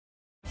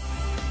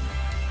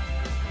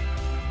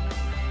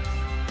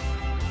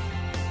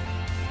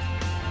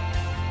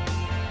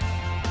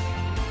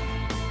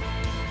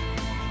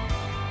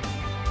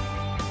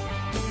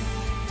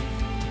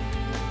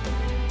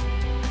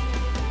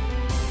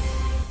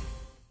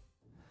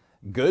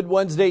Good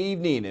Wednesday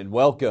evening and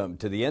welcome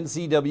to the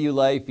NCW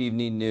Life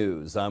Evening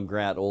News. I'm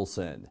Grant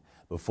Olson.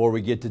 Before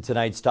we get to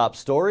tonight's top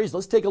stories,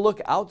 let's take a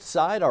look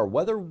outside our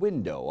weather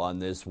window on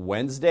this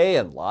Wednesday,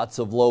 and lots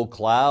of low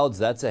clouds.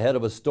 That's ahead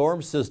of a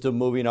storm system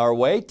moving our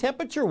way.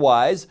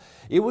 Temperature-wise,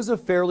 it was a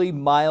fairly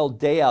mild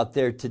day out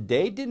there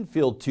today. Didn't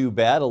feel too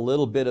bad. A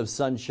little bit of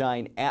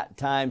sunshine at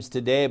times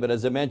today, but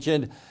as I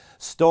mentioned,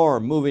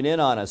 storm moving in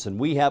on us, and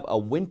we have a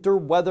winter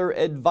weather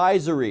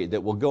advisory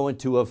that will go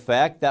into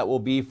effect. That will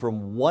be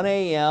from 1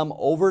 a.m.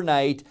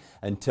 overnight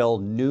until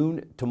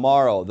noon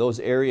tomorrow. Those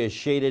areas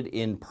shaded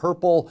in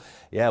purple.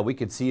 Yeah, we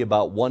could see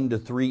about 1 to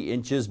 3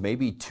 inches,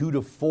 maybe 2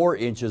 to 4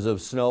 inches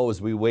of snow as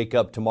we wake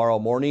up tomorrow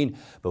morning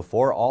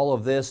before all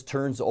of this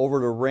turns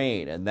over to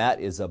rain. And that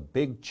is a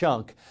big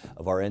chunk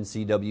of our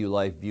NCW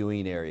Life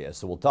viewing area.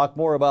 So we'll talk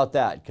more about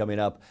that coming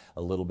up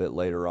a little bit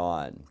later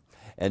on.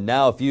 And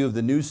now a few of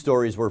the news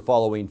stories we're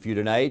following for you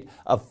tonight.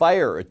 A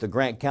fire at the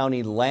Grant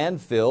County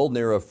landfill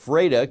near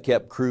Ephrata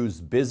kept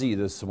crews busy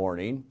this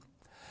morning.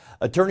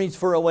 Attorneys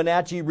for a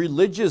Wenatchee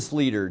religious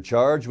leader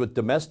charged with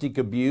domestic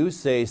abuse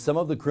say some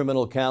of the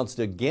criminal counts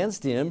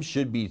against him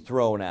should be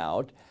thrown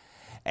out.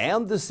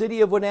 And the city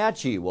of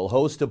Wenatchee will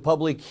host a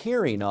public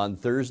hearing on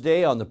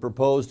Thursday on the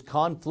proposed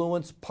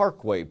Confluence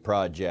Parkway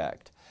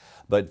project.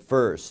 But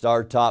first,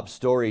 our top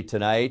story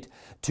tonight.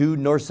 2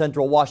 North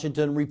Central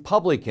Washington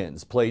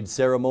Republicans played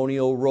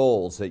ceremonial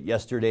roles at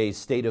yesterday's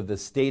State of the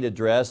State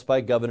address by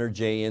Governor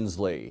Jay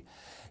Inslee.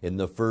 In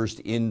the first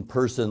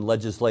in-person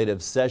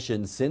legislative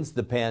session since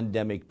the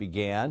pandemic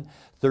began,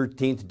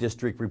 13th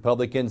District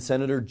Republican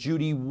Senator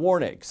Judy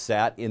Warnick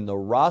sat in the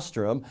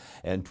rostrum,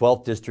 and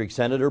 12th District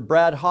Senator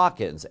Brad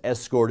Hawkins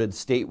escorted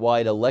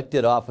statewide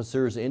elected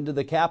officers into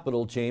the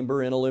Capitol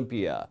chamber in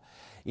Olympia.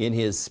 In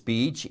his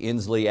speech,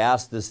 Inslee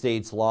asked the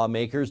state's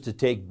lawmakers to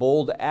take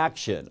bold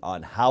action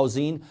on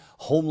housing,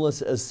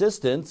 homeless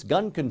assistance,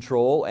 gun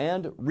control,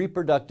 and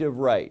reproductive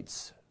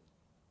rights.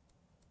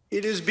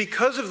 It is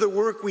because of the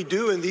work we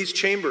do in these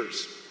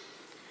chambers,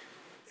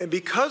 and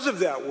because of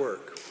that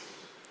work,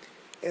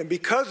 and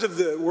because of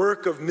the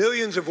work of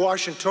millions of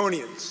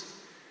Washingtonians,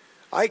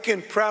 I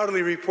can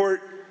proudly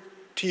report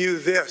to you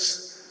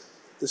this: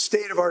 the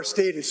state of our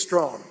state is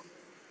strong.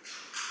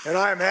 And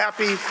I am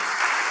happy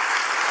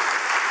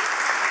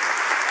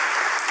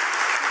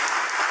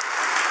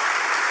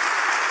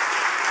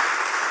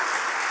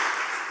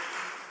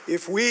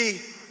if we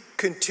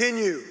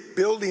continue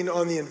building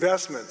on the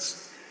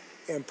investments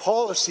and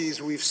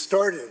policies we've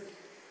started,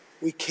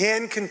 we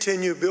can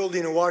continue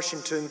building a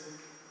Washington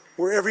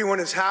where everyone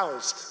is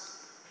housed,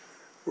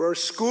 where our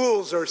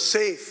schools are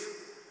safe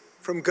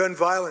from gun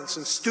violence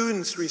and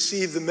students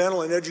receive the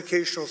mental and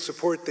educational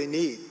support they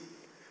need,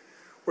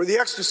 where the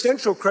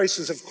existential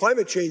crisis of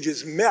climate change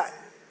is met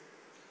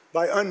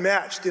by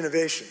unmatched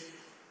innovation,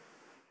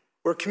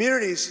 where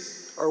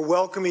communities are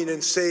welcoming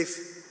and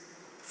safe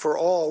for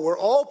all, where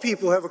all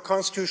people have a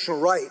constitutional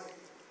right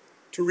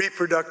to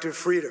reproductive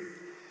freedom,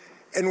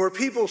 and where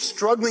people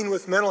struggling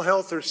with mental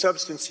health or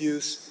substance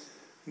use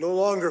no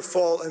longer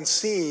fall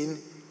unseen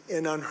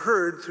and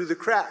unheard through the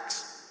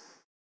cracks.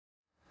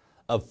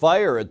 A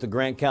fire at the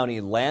Grant County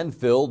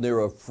landfill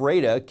near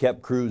Ephrata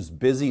kept crews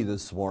busy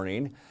this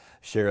morning.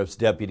 Sheriff's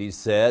deputies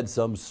said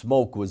some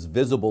smoke was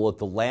visible at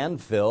the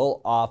landfill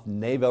off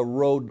Neva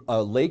Road,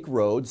 Lake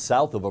Road,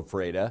 south of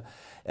Ephrata.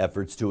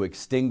 Efforts to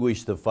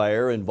extinguish the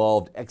fire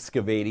involved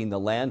excavating the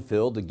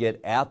landfill to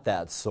get at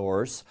that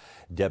source.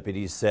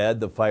 Deputies said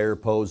the fire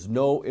posed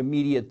no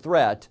immediate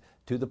threat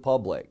to the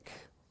public.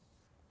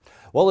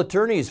 Well,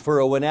 attorneys for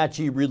a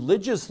Wenatchee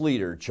religious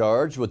leader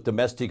charged with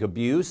domestic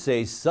abuse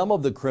say some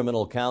of the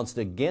criminal counts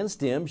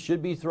against him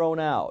should be thrown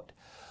out.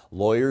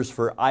 Lawyers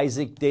for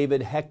Isaac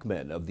David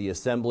Heckman of the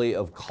Assembly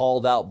of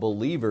Called Out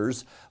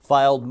Believers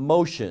filed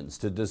motions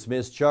to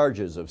dismiss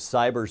charges of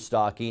cyber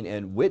stalking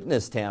and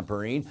witness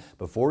tampering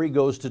before he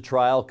goes to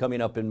trial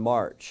coming up in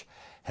March.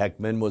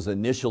 Heckman was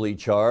initially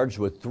charged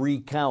with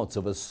 3 counts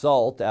of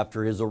assault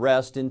after his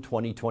arrest in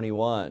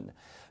 2021.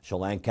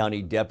 Chelan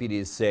County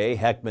deputies say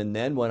Heckman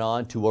then went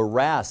on to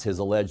harass his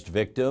alleged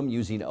victim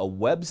using a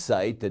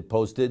website that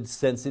posted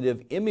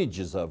sensitive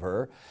images of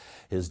her.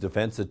 His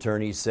defense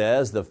attorney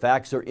says the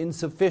facts are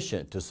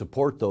insufficient to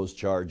support those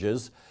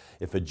charges.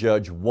 If a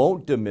judge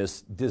won't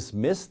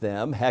dismiss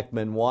them,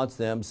 Heckman wants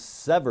them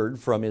severed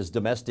from his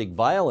domestic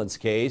violence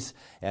case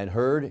and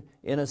heard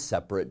in a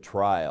separate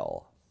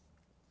trial.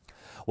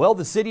 Well,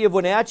 the city of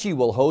Wenatchee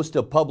will host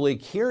a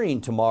public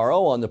hearing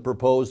tomorrow on the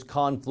proposed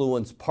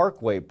Confluence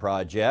Parkway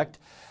project.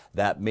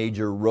 That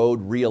major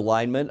road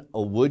realignment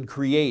would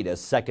create a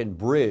second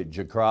bridge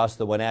across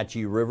the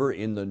Wenatchee River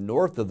in the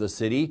north of the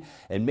city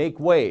and make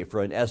way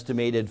for an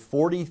estimated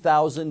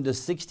 40,000 to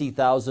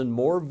 60,000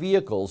 more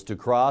vehicles to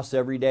cross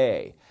every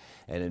day.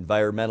 An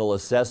environmental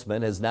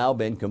assessment has now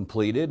been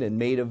completed and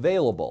made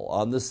available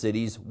on the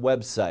city's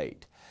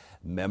website.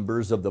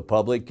 Members of the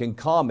public can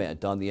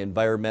comment on the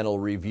environmental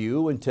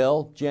review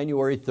until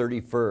January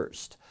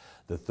 31st.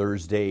 The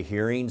Thursday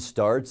hearing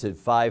starts at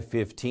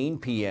 5:15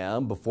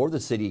 p.m. before the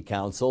City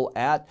Council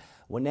at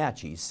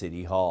Wenatchee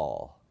City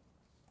Hall.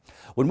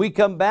 When we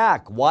come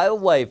back,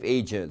 wildlife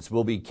agents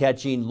will be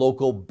catching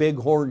local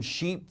bighorn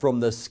sheep from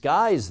the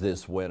skies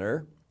this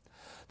winter.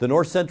 The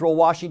North Central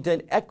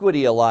Washington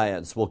Equity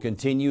Alliance will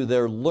continue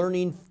their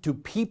Learning to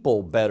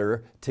People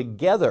Better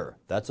Together.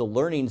 That's a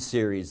learning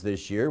series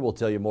this year. We'll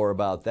tell you more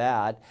about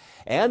that.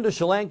 And a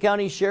Chelan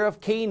County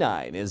Sheriff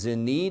K-9 is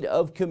in need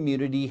of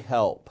community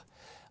help.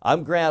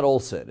 I'm Grant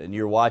Olson, and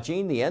you're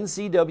watching the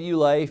NCW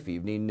Life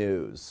Evening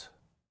News.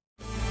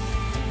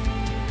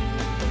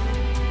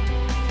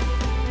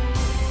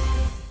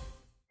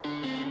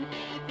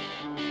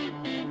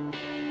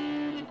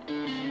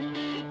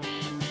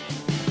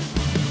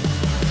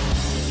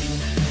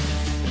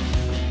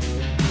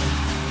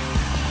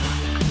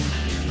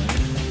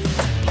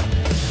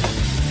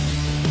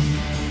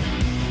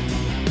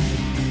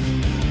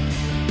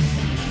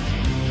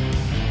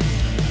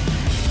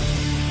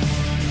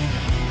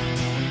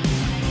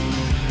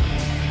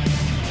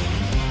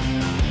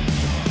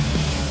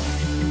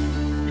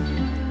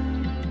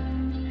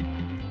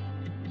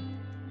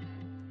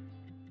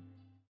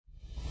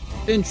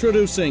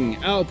 Introducing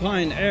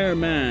Alpine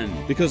Airman.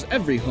 Because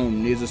every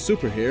home needs a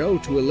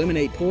superhero to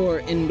eliminate poor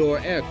indoor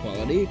air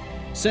quality,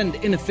 send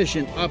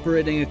inefficient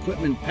operating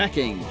equipment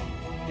packing,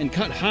 and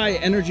cut high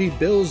energy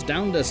bills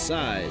down to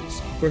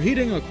size. For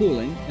heating or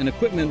cooling and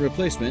equipment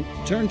replacement,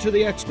 turn to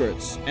the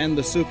experts and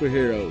the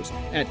superheroes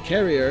at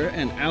Carrier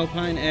and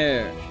Alpine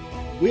Air.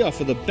 We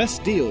offer the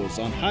best deals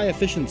on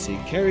high-efficiency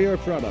Carrier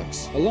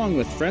products, along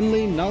with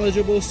friendly,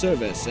 knowledgeable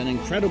service and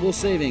incredible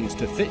savings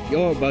to fit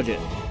your budget.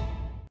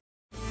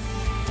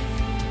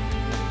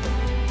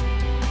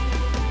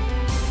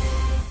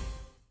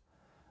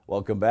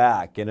 Welcome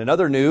back. In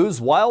another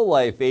news,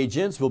 wildlife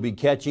agents will be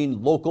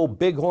catching local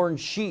bighorn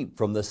sheep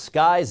from the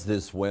skies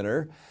this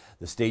winter.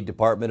 The State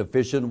Department of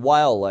Fish and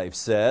Wildlife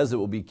says it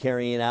will be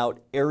carrying out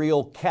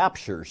aerial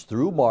captures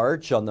through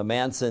March on the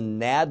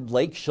Manson-Nad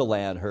Lake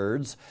Chelan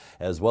herds,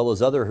 as well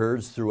as other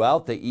herds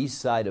throughout the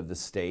east side of the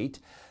state.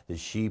 The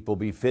sheep will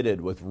be fitted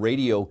with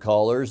radio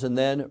collars and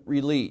then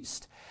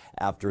released.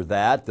 After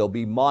that, they'll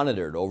be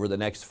monitored over the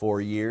next 4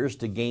 years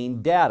to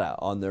gain data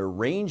on their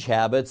range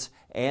habits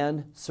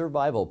and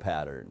survival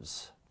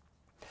patterns.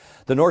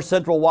 The North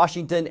Central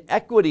Washington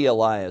Equity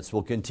Alliance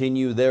will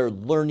continue their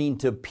Learning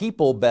to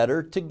People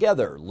Better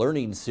Together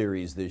learning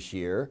series this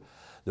year.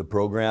 The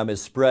program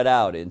is spread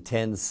out in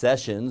 10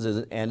 sessions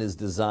and is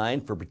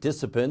designed for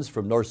participants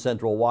from North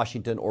Central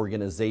Washington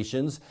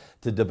organizations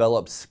to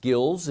develop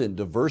skills in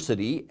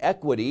diversity,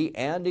 equity,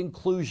 and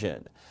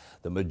inclusion.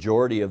 The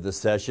majority of the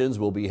sessions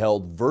will be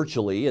held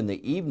virtually in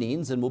the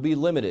evenings and will be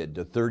limited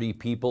to 30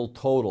 people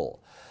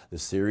total. The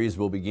series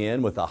will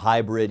begin with a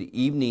hybrid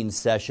evening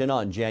session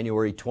on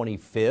January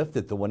 25th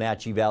at the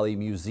Wenatchee Valley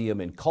Museum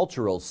and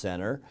Cultural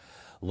Center.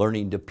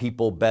 Learning to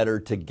People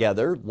Better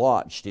Together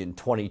launched in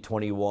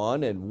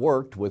 2021 and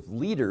worked with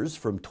leaders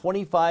from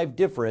 25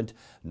 different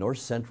North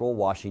Central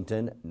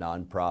Washington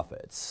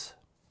nonprofits.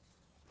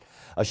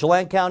 A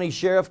Chelan County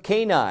Sheriff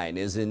K-9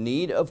 is in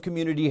need of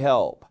community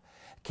help.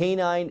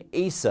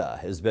 K-9 Asa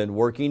has been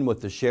working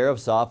with the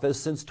Sheriff's Office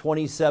since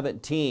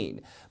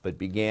 2017, but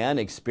began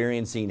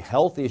experiencing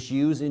health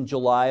issues in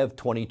July of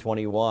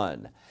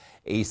 2021.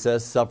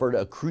 Asa suffered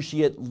a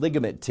cruciate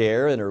ligament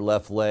tear in her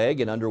left leg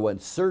and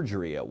underwent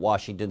surgery at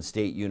Washington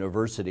State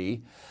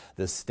University.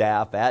 The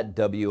staff at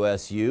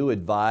WSU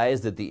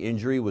advised that the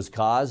injury was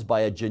caused by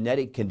a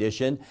genetic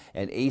condition,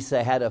 and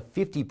Asa had a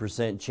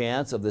 50%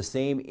 chance of the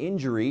same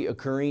injury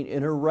occurring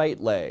in her right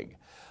leg.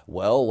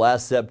 Well,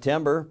 last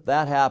September,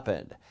 that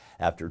happened.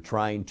 After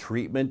trying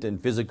treatment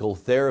and physical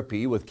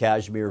therapy with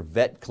Kashmir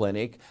Vet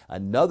Clinic,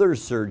 another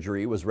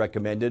surgery was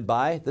recommended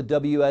by the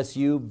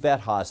WSU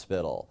Vet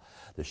Hospital.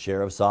 The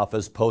Sheriff's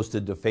Office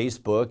posted to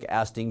Facebook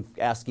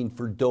asking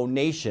for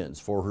donations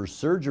for her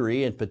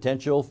surgery and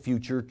potential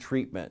future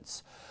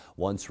treatments.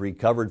 Once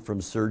recovered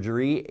from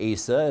surgery,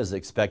 Asa is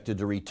expected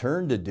to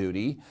return to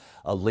duty.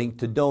 A link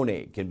to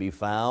donate can be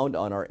found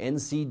on our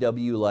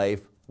NCW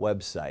Life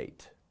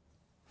website.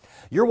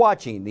 You're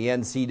watching the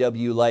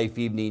NCW Life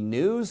Evening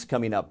News.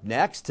 Coming up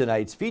next,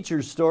 tonight's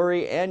feature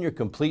story and your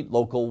complete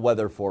local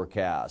weather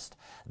forecast.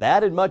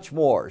 That and much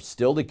more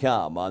still to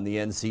come on the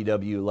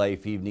NCW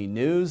Life Evening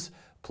News.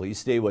 Please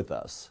stay with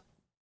us.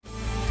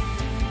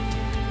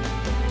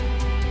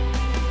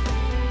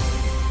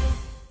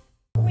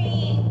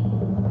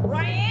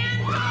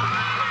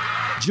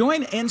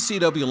 Join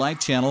NCW Life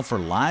Channel for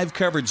live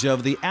coverage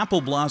of the Apple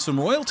Blossom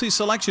Royalty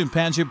Selection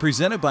Pageant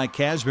presented by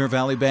Kashmir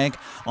Valley Bank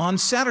on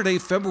Saturday,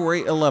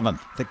 February 11th.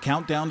 The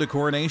countdown to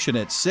coronation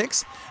at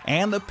 6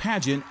 and the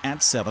pageant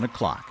at 7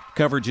 o'clock.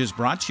 Coverage is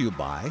brought to you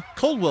by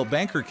Coldwell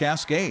Banker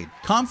Cascade,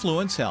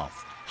 Confluence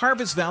Health,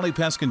 Harvest Valley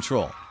Pest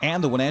Control,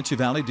 and the Wenatchee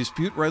Valley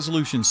Dispute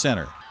Resolution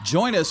Center.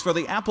 Join us for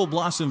the Apple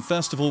Blossom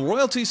Festival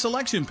Royalty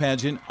Selection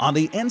Pageant on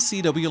the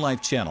NCW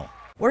Life Channel.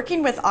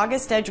 Working with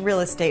August Edge Real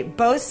Estate,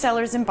 both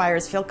sellers and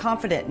buyers feel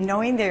confident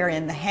knowing they are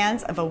in the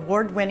hands of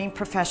award-winning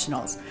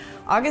professionals.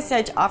 August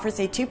Edge offers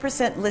a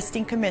 2%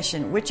 listing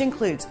commission, which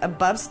includes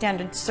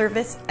above-standard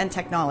service and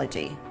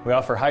technology. We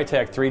offer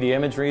high-tech 3D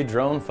imagery,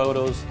 drone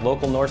photos,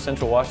 local North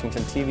Central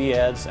Washington TV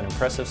ads, and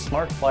impressive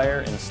smart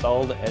flyer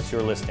installed at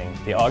your listing.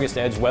 The August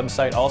Edge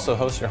website also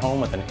hosts your home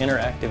with an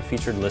interactive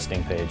featured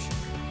listing page.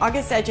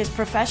 August Edge is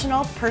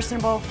professional,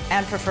 personable,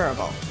 and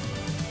preferable.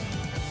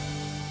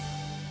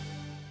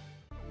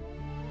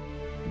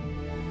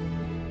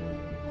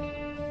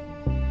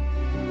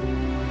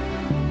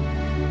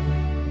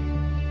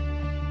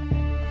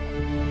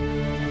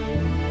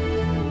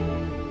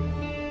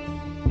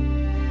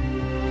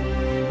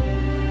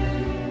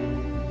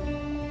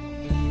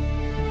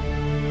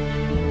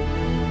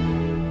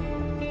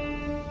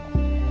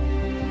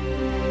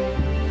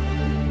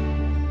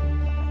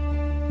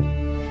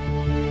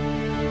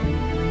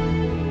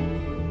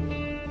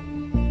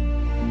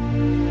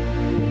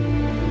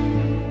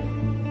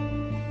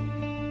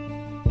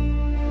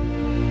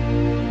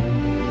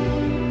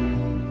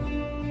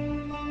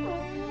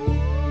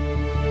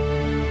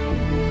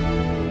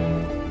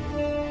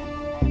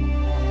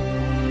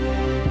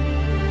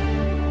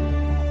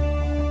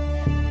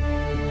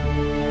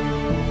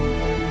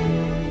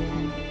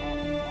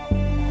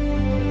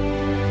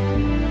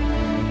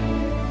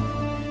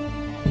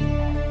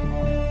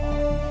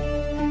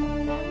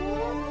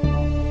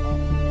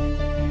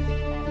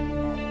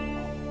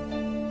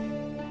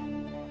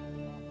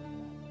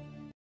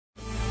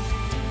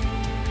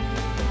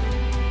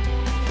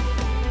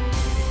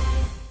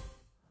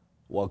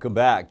 Welcome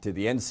back to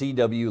the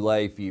NCW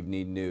Life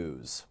Evening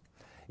News.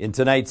 In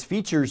tonight's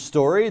features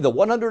story, the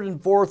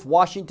 104th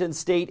Washington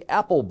State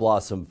Apple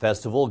Blossom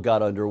Festival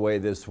got underway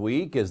this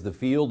week as the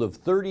field of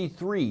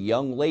 33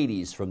 young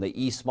ladies from the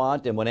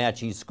Eastmont and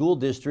Wenatchee School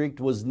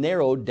District was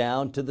narrowed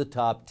down to the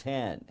top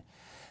 10.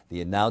 The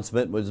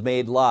announcement was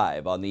made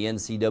live on the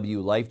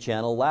NCW Life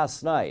channel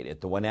last night at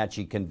the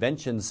Wenatchee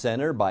Convention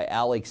Center by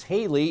Alex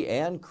Haley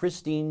and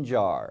Christine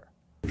Jarr.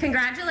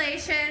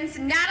 Congratulations,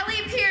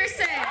 Natalie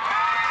Pearson.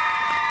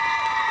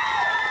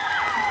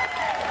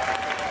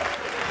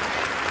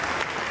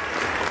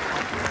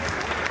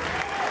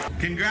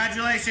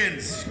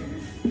 Congratulations,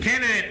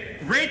 candidate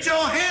Rachel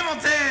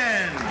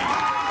Hamilton.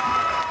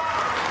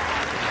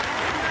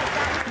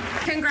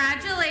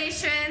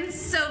 Congratulations,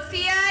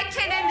 Sophia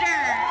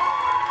Kinninger.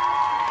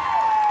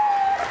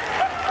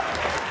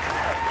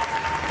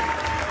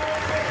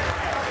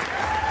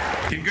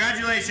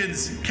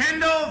 Congratulations,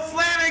 Kendall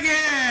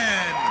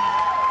Flanagan.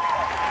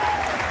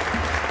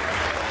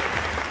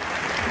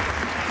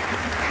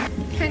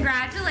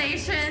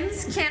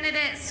 Congratulations,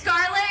 candidate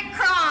Scarlett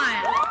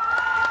Cron.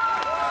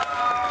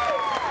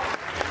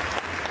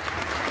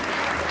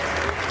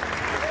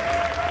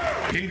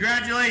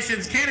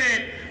 Congratulations,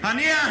 candidate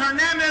Ania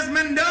Hernandez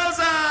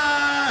Mendoza.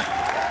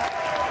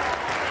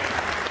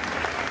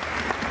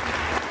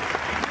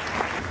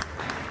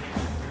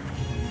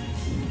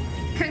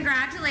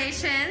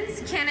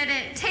 Congratulations,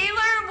 candidate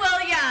Taylor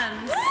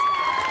Williams.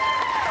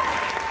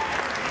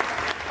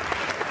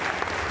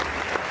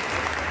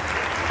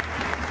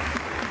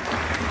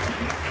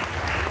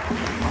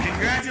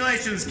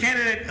 Congratulations,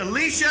 candidate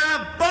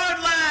Alicia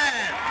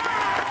Bartlett.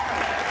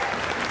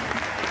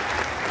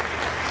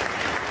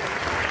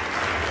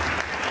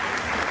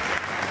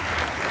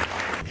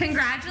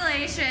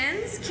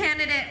 Congratulations,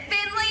 candidate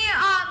Finley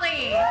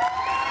Otley.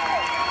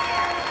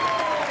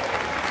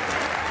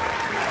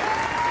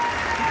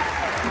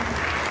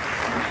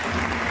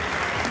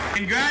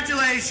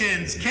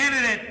 Congratulations,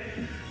 candidate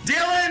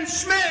Dylan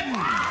Schmitten.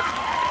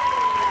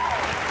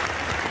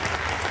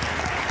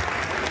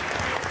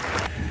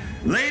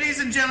 Ladies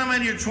and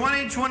gentlemen, your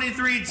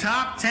 2023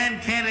 top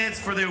 10 candidates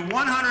for the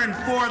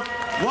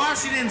 104th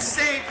Washington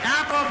State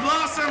Apple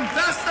Blossom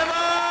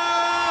Festival.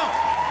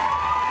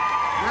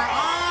 We're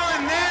all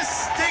in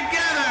this together.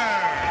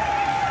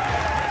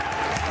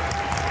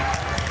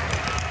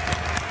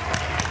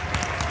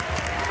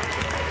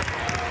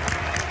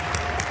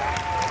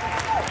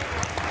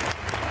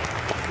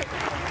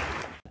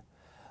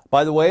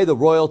 By the way, the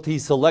Royalty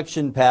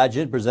Selection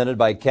Pageant presented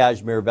by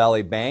Cashmere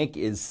Valley Bank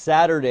is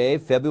Saturday,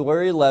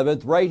 February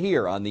 11th, right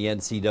here on the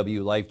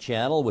NCW Life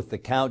channel with the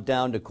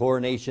countdown to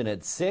coronation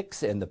at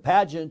 6 and the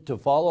pageant to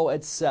follow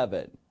at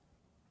 7.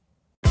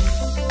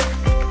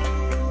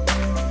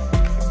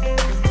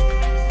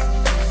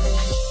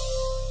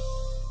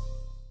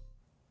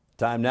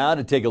 Time now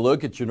to take a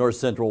look at your North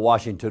Central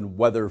Washington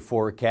weather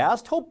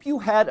forecast. Hope you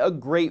had a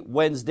great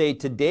Wednesday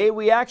today.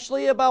 We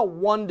actually about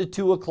 1 to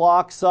 2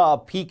 o'clock saw a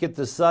peek at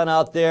the sun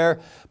out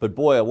there. But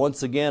boy,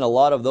 once again, a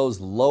lot of those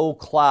low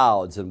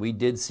clouds, and we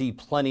did see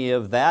plenty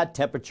of that.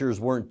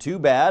 Temperatures weren't too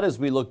bad as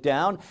we look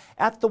down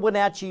at the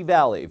Wenatchee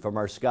Valley from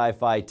our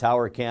Sky-Fi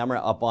tower camera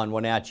up on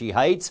Wenatchee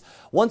Heights.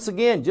 Once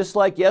again, just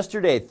like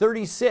yesterday,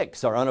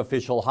 36 our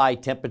unofficial high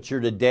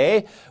temperature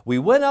today. We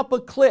went up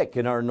a click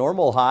in our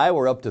normal high.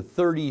 We're up to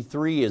 33.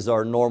 53 is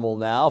our normal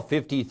now.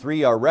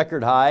 53 our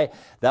record high.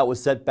 That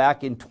was set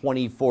back in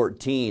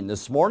 2014.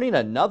 This morning,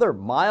 another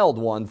mild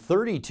one,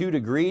 32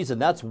 degrees, and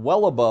that's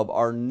well above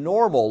our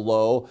normal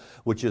low,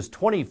 which is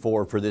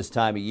 24 for this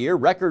time of year.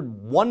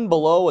 Record one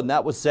below, and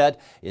that was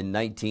set in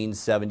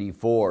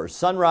 1974.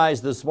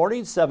 Sunrise this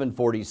morning,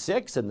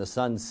 7:46, and the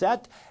sun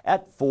set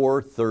at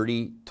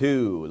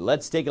 4:32.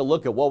 Let's take a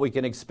look at what we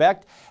can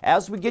expect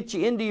as we get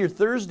you into your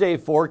Thursday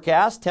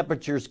forecast.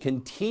 Temperatures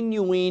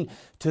continuing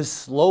to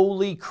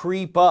slowly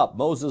creep up.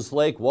 Moses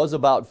Lake was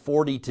about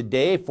 40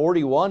 today,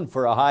 41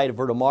 for a high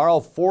for tomorrow,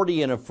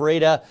 40 in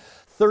Ephrata,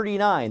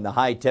 39 the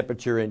high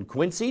temperature in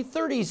Quincy,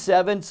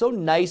 37 so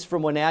nice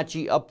from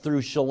Wenatchee up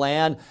through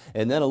Chelan,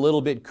 and then a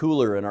little bit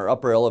cooler in our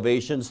upper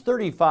elevations,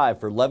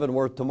 35 for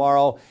Leavenworth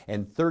tomorrow,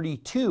 and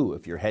 32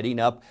 if you're heading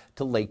up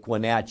to Lake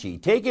Wenatchee.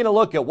 Taking a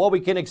look at what we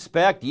can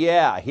expect,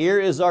 here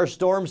is our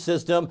storm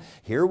system.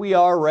 Here we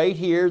are right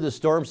here. The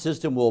storm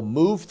system will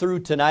move through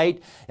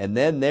tonight, and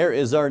then there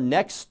is our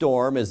next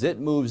storm as it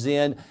moves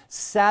in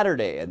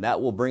Saturday, and that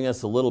will bring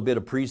us a little bit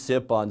of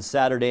precip on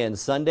Saturday and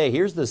Sunday.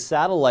 Here's the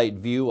satellite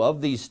view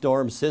of these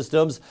storm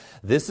systems.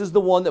 This is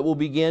the one that will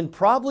begin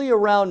probably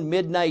around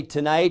midnight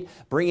tonight,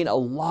 bringing a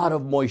lot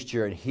of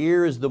moisture, and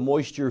here is the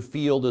moisture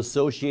field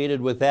associated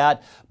with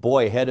that.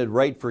 Boy, headed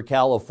right for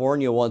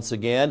California once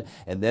again.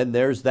 And then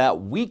there's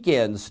that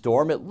weekend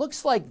storm. It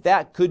looks like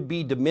that could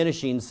be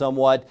diminishing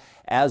somewhat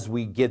as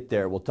we get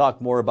there. We'll talk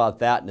more about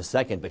that in a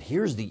second, but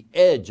here's the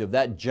edge of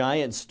that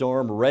giant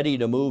storm ready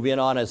to move in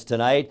on us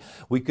tonight.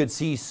 We could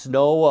see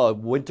snow, a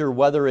winter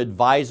weather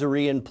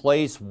advisory in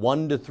place,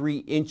 1 to 3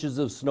 inches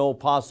of snow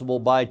possible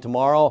by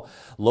tomorrow.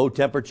 Low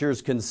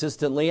temperatures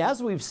consistently,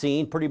 as we've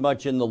seen, pretty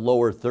much in the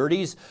lower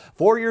 30s.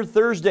 For your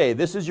Thursday,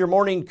 this is your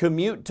morning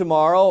commute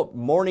tomorrow,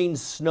 morning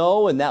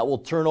snow, and that will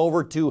turn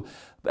over to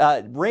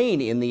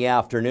rain in the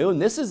afternoon.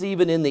 This is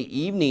even in the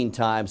evening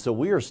time, so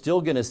we are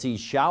still going to see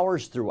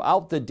showers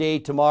throughout the day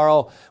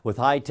tomorrow with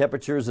high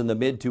temperatures in the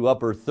mid to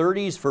upper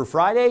 30s. For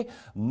Friday,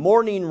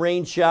 morning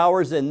rain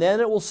showers, and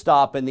then it will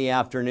stop in the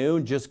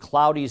afternoon. Just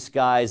cloudy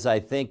skies, I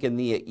think, in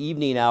the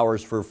evening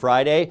hours for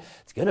Friday.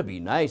 It's going to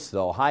be nice,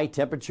 though. High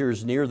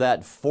temperatures near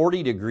that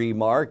 40-degree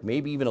mark,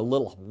 maybe even a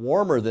little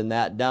warmer than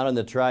that down in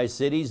the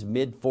Tri-Cities,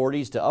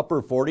 mid-40s to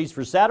upper 40s.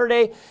 For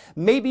Saturday,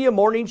 maybe a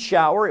morning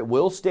shower. It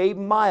will stay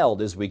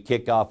mild as we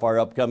kick off our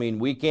upcoming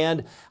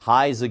weekend.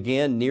 Highs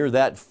again near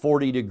that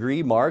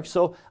 40-degree mark,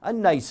 so a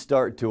nice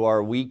start to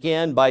our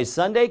weekend. By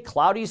Sunday,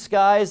 cloudy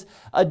skies,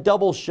 a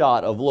double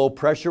shot of low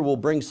pressure will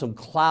bring some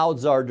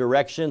clouds our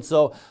direction,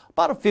 so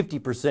about a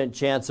 50%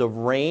 chance of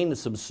rain,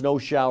 some snow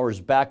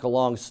showers back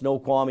along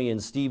Snoqualmie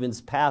and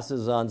Stevens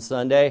Passes on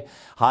Sunday.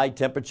 High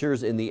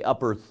temperatures in the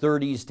upper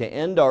 30s to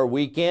end our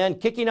weekend.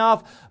 Kicking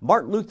off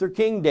Martin Luther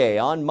King Day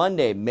on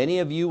Monday. Many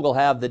of you will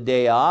have the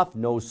day off.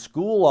 No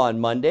school on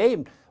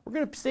Monday. We're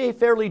going to stay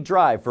fairly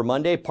dry for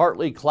Monday,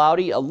 partly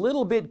cloudy, a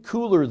little bit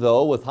cooler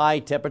though with high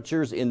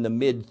temperatures in the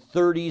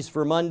mid-30s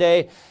for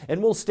Monday,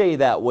 and we'll stay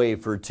that way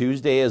for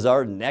Tuesday as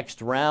our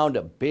next round.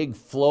 A big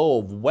flow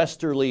of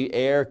westerly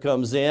air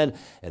comes in,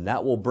 and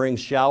that will bring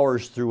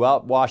showers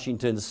throughout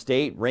Washington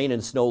state. Rain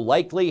and snow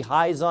likely,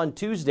 highs on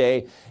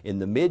Tuesday in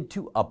the mid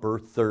to upper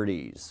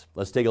 30s.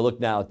 Let's take a look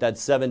now at that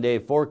 7-day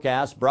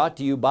forecast brought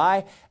to you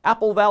by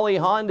Apple Valley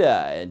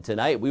Honda, and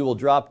tonight we will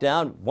drop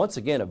down once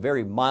again a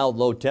very mild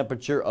low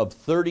temperature of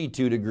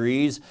 32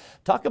 degrees.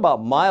 Talk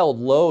about mild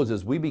lows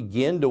as we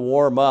begin to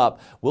warm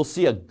up. We'll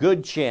see a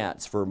good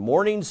chance for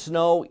morning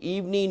snow,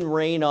 evening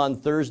rain on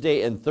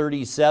Thursday and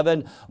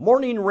 37.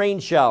 Morning rain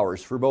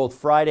showers for both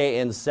Friday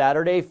and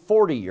Saturday.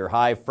 40 your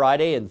high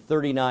Friday and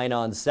 39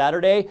 on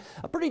Saturday.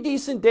 A pretty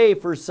decent day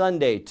for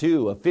Sunday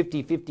too. A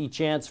 50-50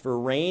 chance for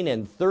rain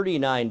and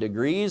 39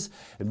 degrees.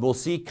 And we'll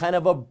see kind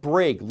of a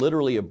break,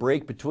 literally a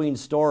break between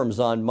storms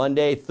on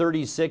Monday.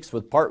 36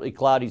 with partly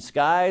cloudy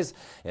skies.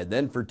 And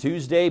then for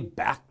Tuesday,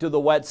 back to the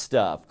wet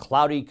stuff.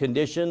 Cloudy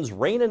conditions,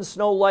 rain and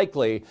snow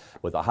likely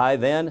with a high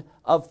then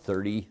of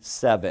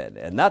 37.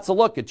 And that's a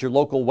look at your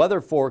local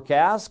weather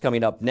forecast.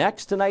 Coming up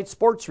next, tonight's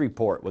sports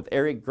report with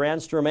Eric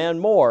Granstrom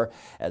and more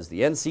as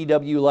the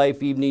NCW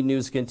Life Evening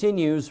News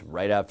continues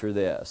right after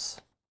this.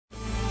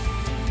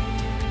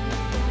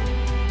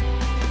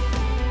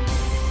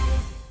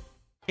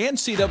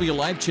 NCW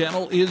Life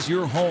Channel is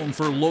your home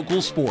for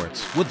local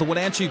sports with the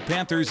Wenatchee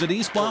Panthers and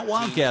East Mont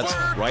Wildcats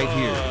right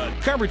here.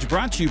 Coverage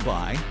brought to you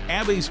by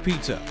Abby's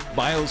Pizza,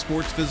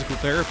 Biosports Physical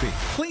Therapy,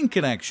 Clean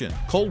Connection,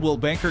 Coldwell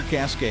Banker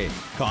Cascade,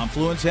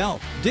 Confluence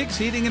Health, Dick's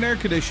Heating and Air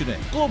Conditioning,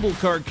 Global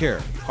Car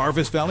Care,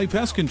 Harvest Valley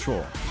Pest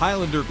Control,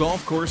 Highlander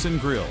Golf Course and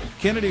Grill,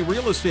 Kennedy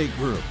Real Estate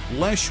Group,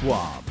 Les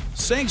Schwab,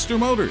 Sangster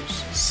Motors,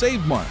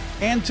 Save Mart,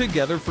 and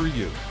Together for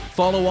You.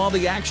 Follow all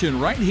the action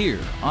right here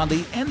on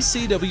the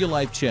NCW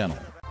Life Channel.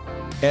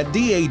 At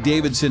D.A.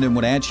 Davidson in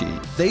Wenatchee,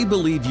 they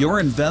believe your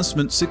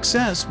investment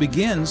success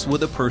begins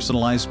with a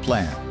personalized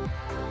plan.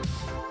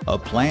 A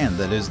plan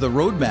that is the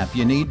roadmap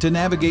you need to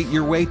navigate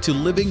your way to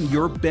living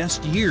your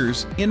best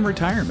years in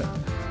retirement.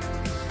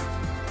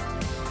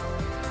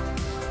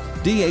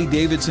 D.A.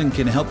 Davidson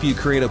can help you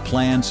create a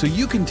plan so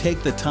you can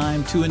take the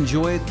time to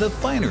enjoy the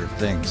finer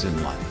things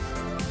in life.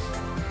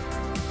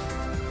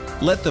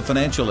 Let the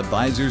financial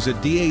advisors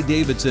at D.A.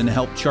 Davidson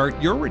help chart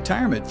your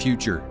retirement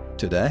future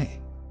today.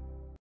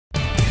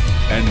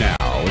 And now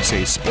it's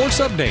a sports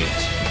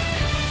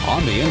update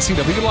on the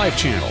NCW Life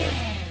Channel.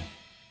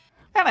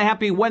 And a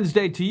happy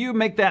Wednesday to you.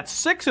 Make that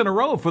 6 in a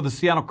row for the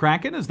Seattle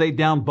Kraken as they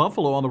downed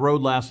Buffalo on the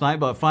road last night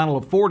by a final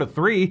of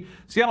 4-3.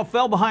 Seattle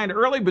fell behind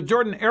early, but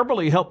Jordan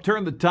Eberle helped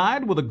turn the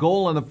tide with a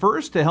goal in the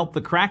first to help the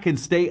Kraken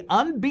stay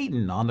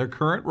unbeaten on their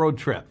current road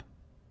trip.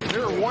 They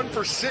were 1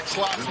 for 6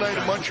 last night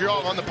in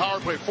Montreal on the power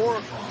play,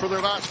 4 for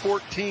their last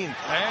 14.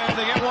 And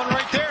they get one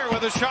right there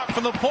with a shot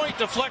from the point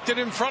deflected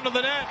in front of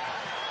the net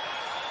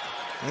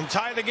and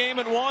tie the game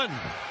at 1.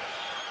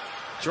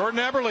 Jordan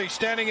Eberle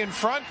standing in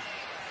front.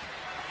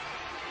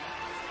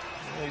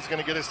 He's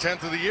going to get his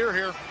 10th of the year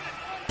here.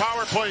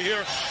 Power play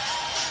here.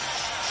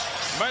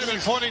 Might have been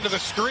pointing to the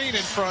screen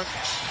in front.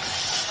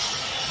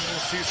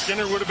 See,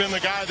 Skinner would have been the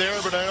guy there,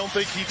 but I don't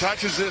think he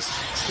touches this.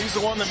 He's the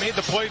one that made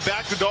the play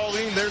back to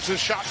Darlene. There's his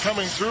shot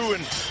coming through,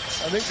 and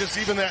I think just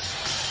even that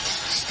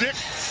stick,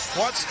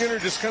 watch Skinner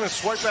just kind of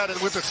swipe at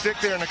it with the stick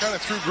there, and it kind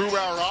of threw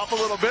Grubauer off a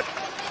little bit.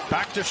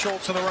 Back to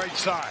Schultz on the right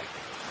side.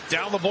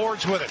 Down the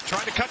boards with it.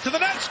 Trying to cut to the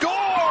net.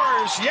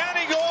 Scores!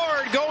 Yanni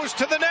Gourde goes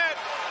to the net.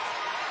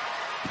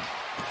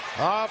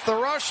 Off the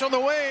rush on the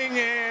wing,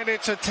 and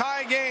it's a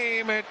tie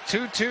game at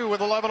 2-2 with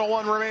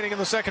 11:01 remaining in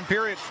the second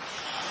period.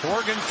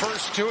 Oregon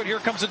first to it. Here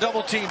comes a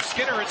double team.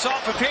 Skinner, it's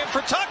off of him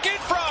for Tuck in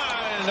front.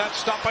 And that's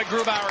stopped by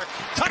Grubauer.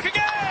 Tuck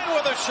again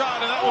with a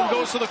shot, and that one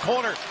goes to the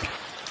corner.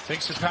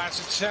 Takes his pass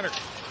at center.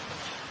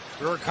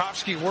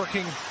 Burakovsky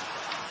working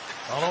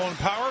on Owen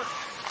Power.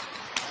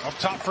 Up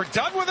top for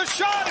Dunn with a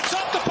shot. It's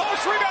off the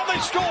post. Rebound, they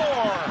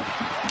score.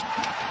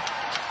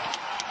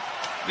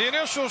 The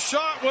initial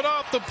shot went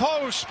off the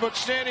post, but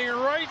standing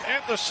right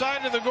at the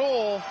side of the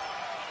goal.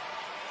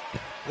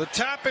 The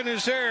tap in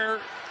is there.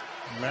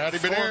 Matty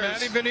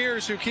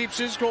Beniers, who keeps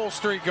his goal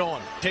streak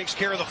going. Takes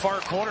care of the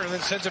far corner and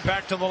then sends it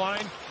back to the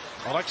line.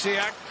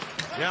 Alexiak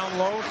down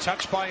low,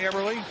 touched by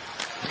Eberle.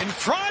 In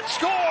front,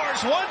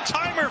 scores!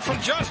 One-timer from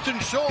Justin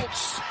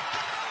Schultz.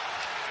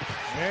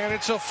 And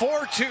it's a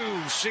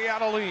 4-2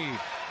 Seattle lead.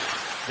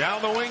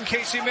 Down the wing,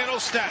 Casey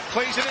Middlestat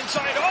plays it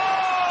inside.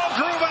 Oh!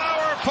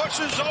 Grubauer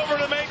pushes over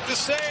to make the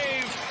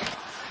save.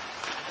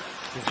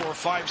 Before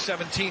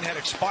 5:17 had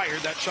expired,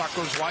 that shot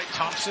goes wide.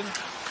 Thompson.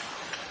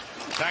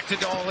 Back to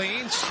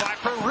Darlene.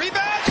 Slapper.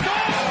 Rebound.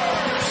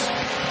 Scores!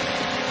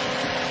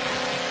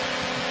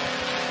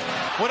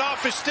 Went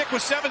off his stick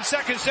with 7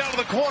 seconds down to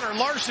the corner.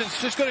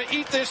 Larson's just going to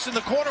eat this in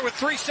the corner with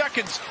 3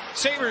 seconds.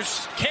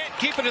 Sabres can't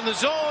keep it in the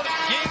zone.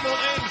 Game will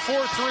end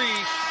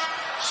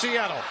 4-3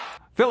 Seattle.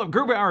 Philip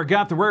Grubauer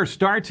got the rare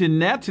start in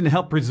net and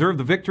helped preserve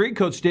the victory.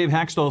 Coach Dave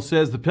Haxtell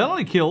says the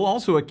penalty kill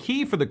also a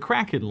key for the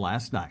Kraken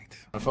last night.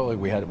 I felt like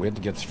we had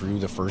to get through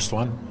the first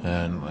one,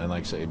 and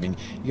like I say, I mean,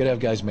 you got to have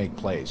guys make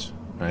plays,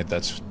 right?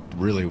 That's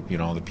really, you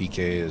know, the PK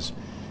is,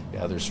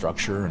 yeah, there's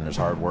structure and there's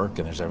hard work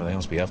and there's everything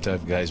else, but you have to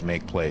have guys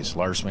make plays.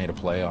 Lars made a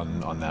play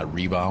on that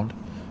rebound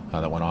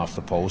that went off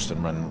the post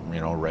and run, you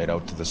know, right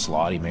out to the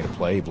slot. He made a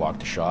play, he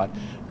blocked a shot.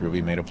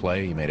 Ruby made a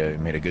play, he made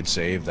a good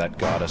save. That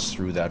got us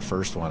through that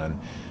first one, and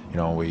you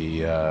know,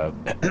 we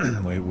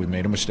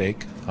made a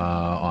mistake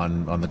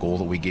on the goal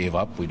that we gave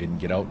up. We didn't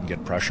get out and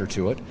get pressure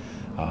to it,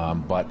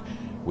 but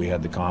we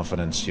had the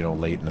confidence, you know,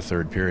 late in the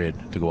third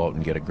period to go out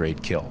and get a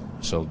great kill.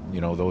 So, you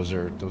know, those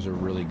are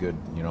really good,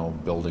 you know,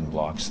 building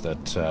blocks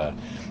that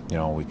you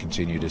know, we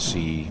continue to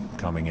see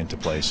coming into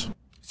place.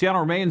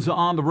 Seattle remains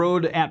on the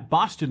road at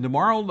Boston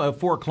tomorrow, a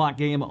 4 o'clock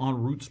game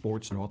on Root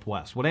Sports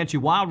Northwest. Wenatchee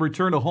Wild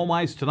return to home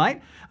ice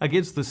tonight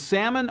against the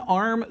Salmon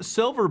Arm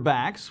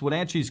Silverbacks.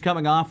 Wenatchee's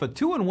coming off a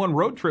 2-1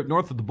 road trip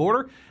north of the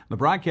border. The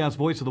broadcast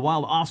voice of the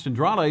Wild, Austin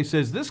Drade,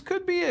 says this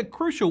could be a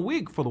crucial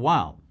week for the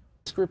Wild.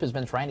 This group has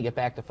been trying to get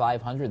back to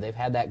 500. They've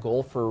had that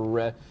goal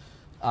for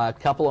a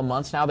couple of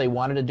months now. They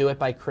wanted to do it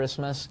by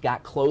Christmas,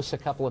 got close a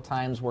couple of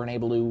times, weren't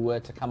able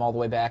to come all the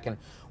way back and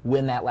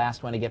win that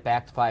last one to get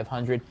back to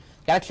 500.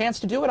 Got a chance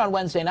to do it on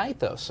Wednesday night,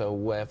 though,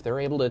 so if they're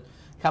able to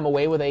come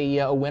away with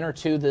a win or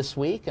two this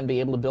week and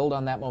be able to build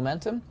on that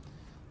momentum,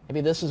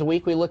 maybe this is a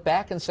week we look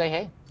back and say,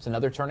 hey, it's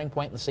another turning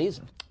point in the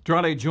season.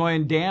 Drade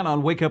joined Dan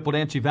on Wake Up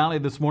Wenatchee Valley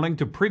this morning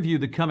to preview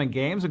the coming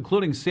games,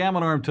 including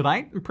Salmon Arm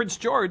tonight and Prince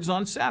George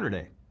on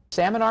Saturday.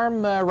 Salmon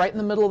Arm right in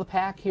the middle of the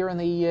pack here in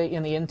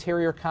the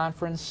Interior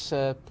Conference.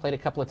 Played a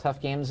couple of tough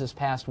games this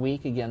past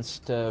week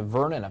against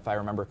Vernon, if I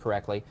remember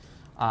correctly.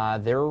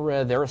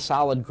 They're a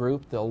solid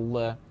group.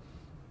 They'll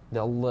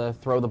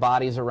throw the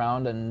bodies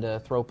around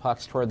and throw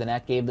pucks toward the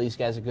net. Gave these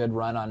guys a good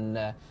run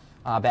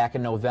on back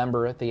in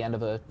November at the end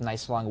of a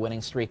nice long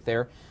winning streak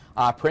there.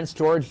 Prince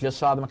George, just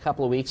saw them a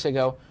couple of weeks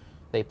ago.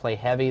 They play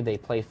heavy. They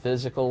play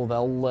physical.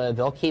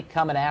 They'll keep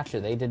coming at you.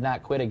 They did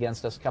not quit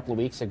against us a couple of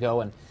weeks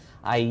ago, and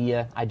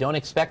I don't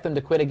expect them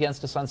to quit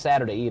against us on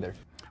Saturday either.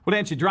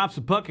 Wenatchee drops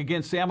the puck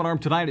against Salmon Arm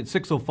tonight at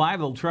 6:05.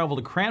 They'll travel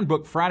to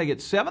Cranbrook Friday at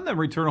 7, then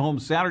return home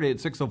Saturday at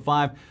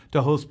 6:05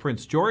 to host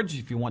Prince George.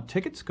 If you want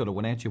tickets, go to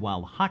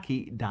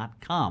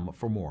WenatcheeWildHockey.com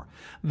for more.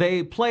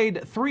 They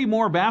played 3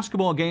 more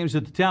basketball games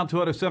at the Town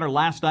Toyota Center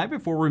last night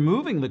before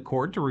removing the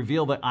court to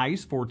reveal the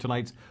ice for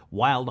tonight's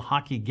Wild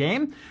Hockey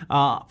game.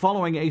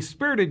 Following a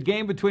spirited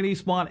game between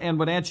Eastmont and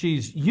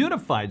Wenatchee's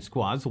unified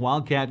squads, the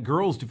Wildcat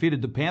girls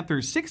defeated the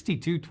Panthers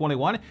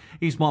 62-21.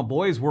 Eastmont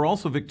boys were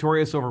also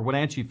victorious over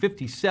Wenatchee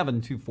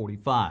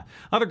 57-45.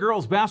 Other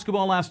girls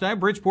basketball last night,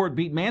 Bridgeport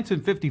beat Manson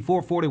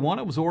 54-41.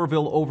 It was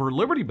Oroville over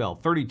Liberty Bell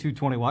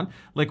 32-21.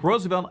 Lake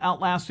Roosevelt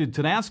outlasted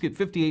Tonasket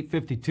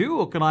 58-52.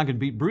 Okanagan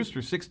beat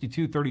Brewster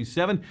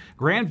 62-37.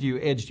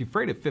 Grandview edged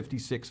Ephrata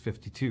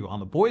 56-52. On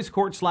the boys'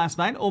 courts last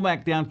night,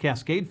 Omak down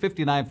Cascade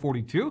 59-42.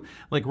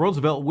 Lake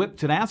Roosevelt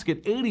whipped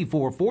Tonasket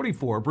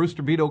 84-44.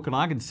 Brewster beat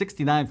Okanagan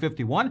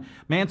 69-51.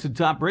 Manson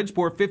topped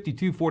Bridgeport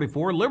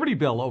 52-44. Liberty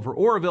Bell over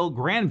Oroville.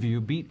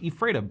 Grandview beat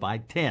Ephrata by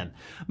 10.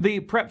 The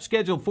prep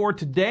schedule for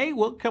today,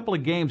 well, a couple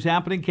of games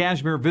happening.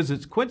 Cashmere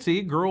visits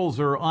Quincy. Girls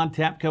are on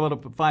tap coming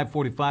up at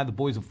 5:45. The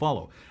boys will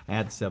follow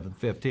at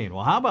 7:15.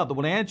 Well, how about the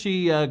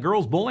Wenatchee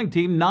girls bowling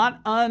team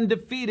not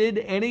undefeated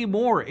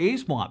anymore?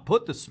 Eastmont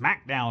put the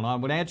smackdown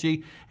on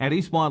Wenatchee at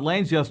Eastmont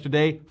Lanes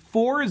yesterday.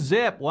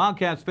 4-zip.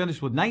 Wildcats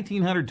finished with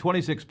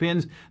 1,926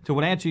 pins to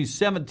Wenatchee's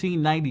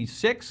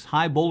 1,796.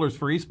 High bowlers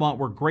for Eastmont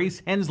were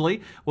Grace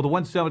Hensley with a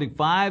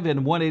 175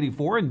 and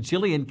 184, and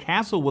Jillian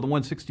Castle with a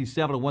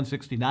 167 and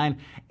 169.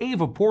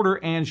 Ava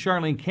Porter and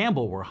Charlene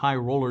Campbell were high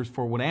rollers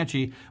for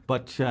Wenatchee,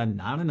 but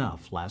not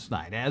enough last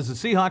night. As the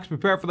Seahawks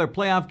prepare for their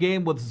playoff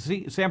game with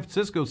San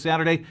Francisco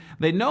Saturday,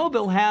 they know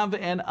they'll have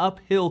an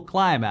uphill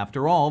climb.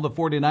 After all, the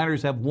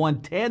 49ers have won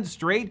 10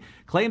 straight,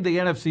 claimed the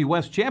NFC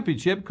West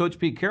Championship. Coach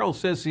Pete Carroll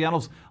says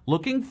Seattle's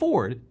looking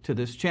forward to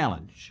this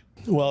challenge.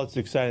 Well, it's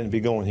exciting to be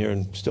going here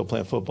and still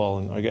playing football,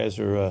 and our guys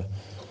are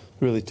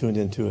really tuned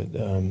into it,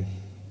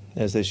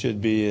 as they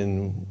should be,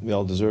 and we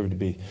all deserve to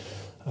be.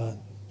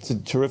 It's a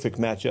terrific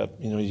matchup.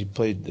 You know, you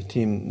played a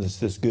team that's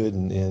this good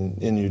and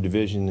in your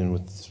division and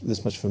with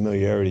this much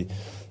familiarity.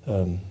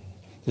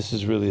 This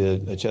is really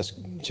a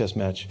chess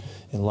match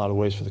in a lot of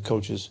ways for the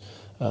coaches.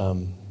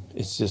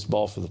 It's just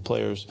ball for the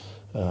players,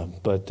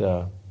 but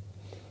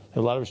a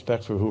lot of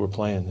respect for who we're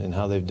playing and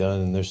how they've done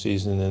in their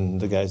season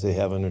and the guys they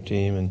have on their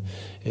team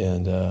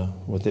and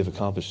what they've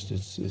accomplished.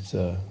 It's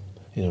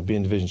you know,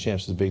 being division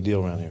champs is a big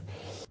deal around here.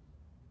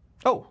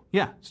 Oh,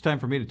 yeah, it's time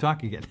for me to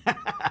talk again.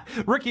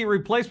 Rookie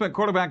replacement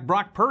quarterback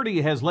Brock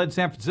Purdy has led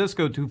San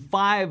Francisco to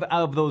 5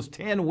 of those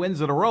 10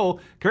 wins in a row.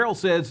 Carroll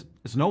says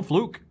it's no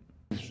fluke.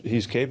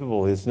 He's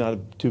capable. It's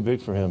not too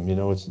big for him. You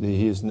know,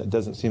 it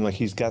doesn't seem like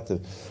he's got the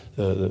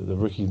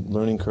rookie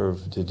learning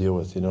curve to deal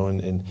with, you know,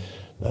 and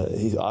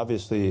he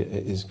obviously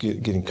is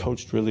getting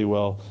coached really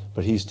well,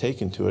 but he's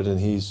taken to it and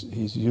he's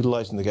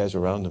utilizing the guys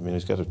around him. I mean,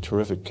 he's got a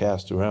terrific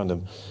cast around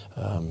him.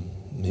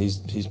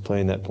 He's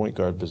playing that point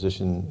guard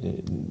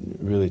position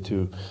really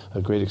to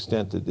a great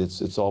extent.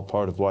 It's all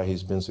part of why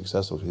he's been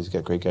successful. He's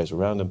got great guys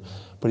around him,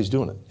 but he's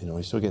doing it. You know,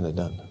 he's still getting it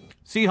done.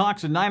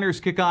 Seahawks and Niners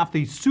kick off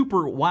the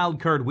Super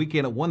Wildcard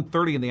Weekend at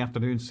 1:30 in the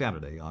afternoon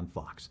Saturday on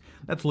Fox.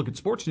 That's a look at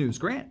sports news.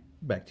 Grant,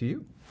 back to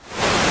you.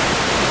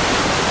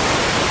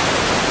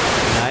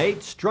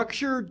 Tonight,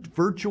 structured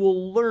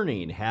virtual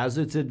learning has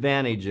its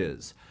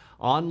advantages.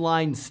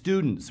 Online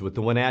students with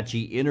the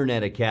Wenatchee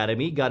Internet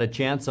Academy got a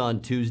chance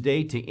on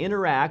Tuesday to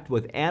interact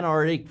with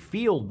Antarctic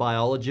field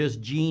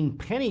biologist Jean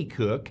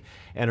Pennycook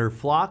and her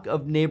flock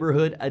of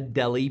neighborhood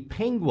Adelie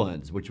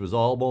penguins, which was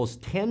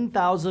almost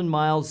 10,000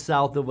 miles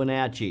south of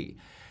Wenatchee.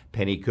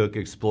 Pennycook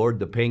explored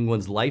the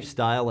penguins'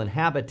 lifestyle and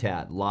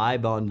habitat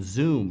live on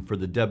Zoom for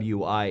the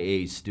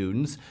WIA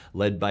students,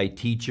 led by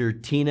teacher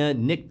Tina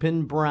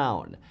Nickpin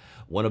Brown.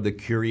 One of the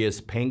curious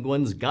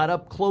penguins got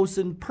up close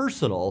and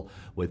personal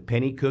with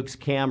Pennycook's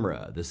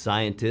camera. The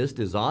scientist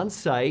is on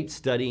site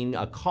studying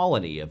a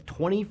colony of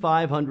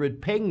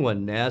 2,500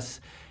 penguin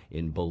nests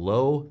in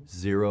below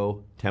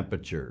zero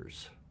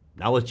temperatures.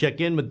 Now let's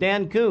check in with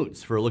Dan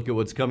Kuntz for a look at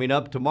what's coming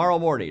up tomorrow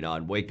morning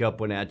on Wake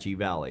Up Wenatchee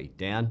Valley.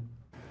 Dan?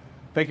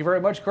 Thank you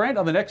very much, Grant.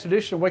 On the next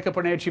edition of Wake Up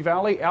Wenatchee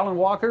Valley, Alan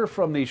Walker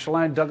from the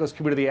Chelan Douglas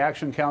Community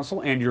Action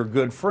Council and your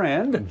good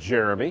friend,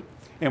 Jeremy.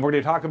 And we're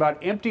going to talk about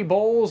empty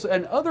bowls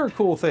and other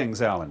cool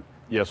things, Alan.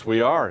 Yes,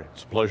 we are.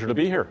 It's a pleasure to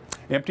be here.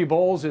 Empty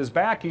Bowls is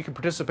back. You can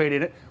participate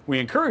in it. We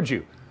encourage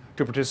you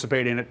to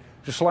participate in it.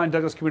 The Chelan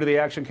Douglas Community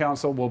Action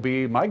Council will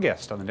be my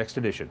guest on the next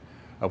edition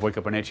of Wake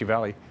Up Wenatchee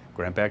Valley.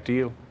 Grant, back to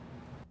you.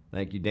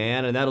 Thank you,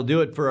 Dan. And that'll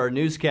do it for our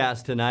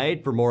newscast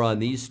tonight. For more on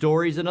these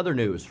stories and other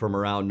news from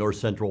around North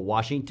Central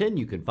Washington,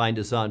 you can find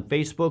us on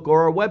Facebook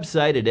or our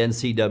website at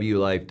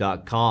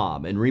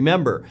ncwlife.com. And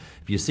remember,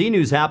 if you see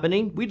news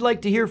happening, we'd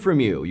like to hear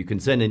from you. You can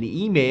send an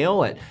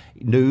email at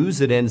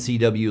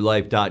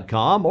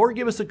news@ncwlife.com or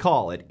give us a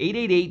call at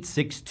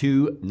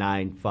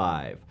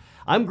 888-6295.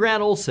 I'm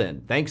Grant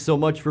Olson. Thanks so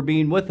much for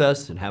being with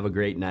us, and have a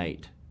great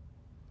night.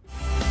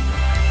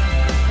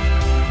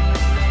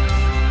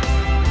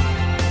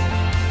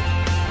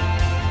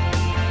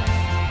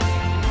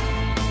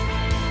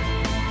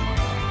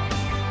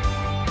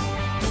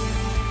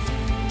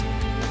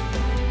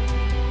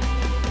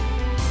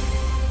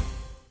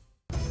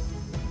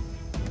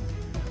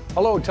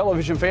 Hello,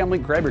 television family.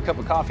 Grab your cup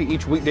of coffee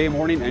each weekday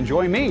morning and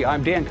join me.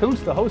 I'm Dan Kuntz,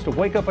 the host of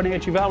Wake Up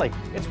Wenatchee Valley.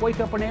 It's Wake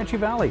Up Wenatchee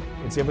Valley.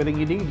 It's everything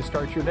you need to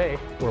start your day.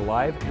 We're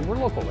live and we're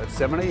local at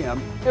 7 a.m.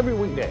 every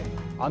weekday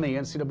on the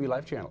NCW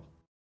Life channel.